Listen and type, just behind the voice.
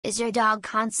Is your dog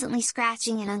constantly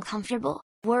scratching and uncomfortable,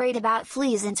 worried about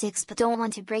fleas and ticks but don't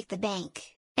want to break the bank?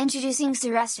 Introducing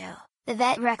Seresto, the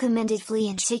vet-recommended flea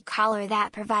and tick collar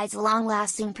that provides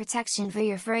long-lasting protection for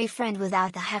your furry friend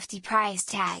without the hefty price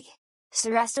tag.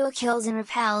 Seresto kills and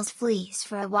repels fleas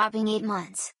for a whopping 8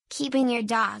 months, keeping your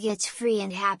dog itch-free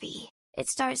and happy. It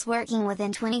starts working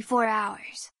within 24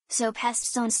 hours, so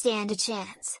pests don't stand a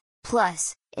chance.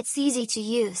 Plus, it's easy to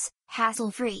use,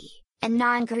 hassle-free, and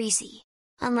non-greasy.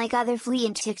 Unlike other flea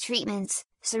and tick treatments,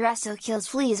 Seresto kills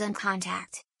fleas on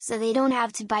contact, so they don't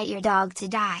have to bite your dog to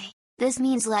die. This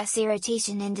means less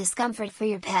irritation and discomfort for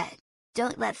your pet.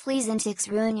 Don't let fleas and ticks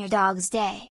ruin your dog's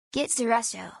day. Get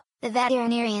Seresto, the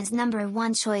veterinarian's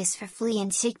 #1 choice for flea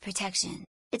and tick protection.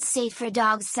 It's safe for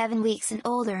dogs 7 weeks and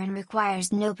older and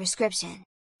requires no prescription.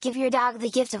 Give your dog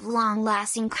the gift of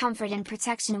long-lasting comfort and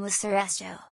protection with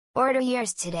Seresto. Order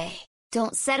yours today.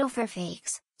 Don't settle for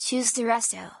fakes, choose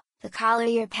Seresto, the collar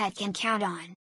your pet can count on.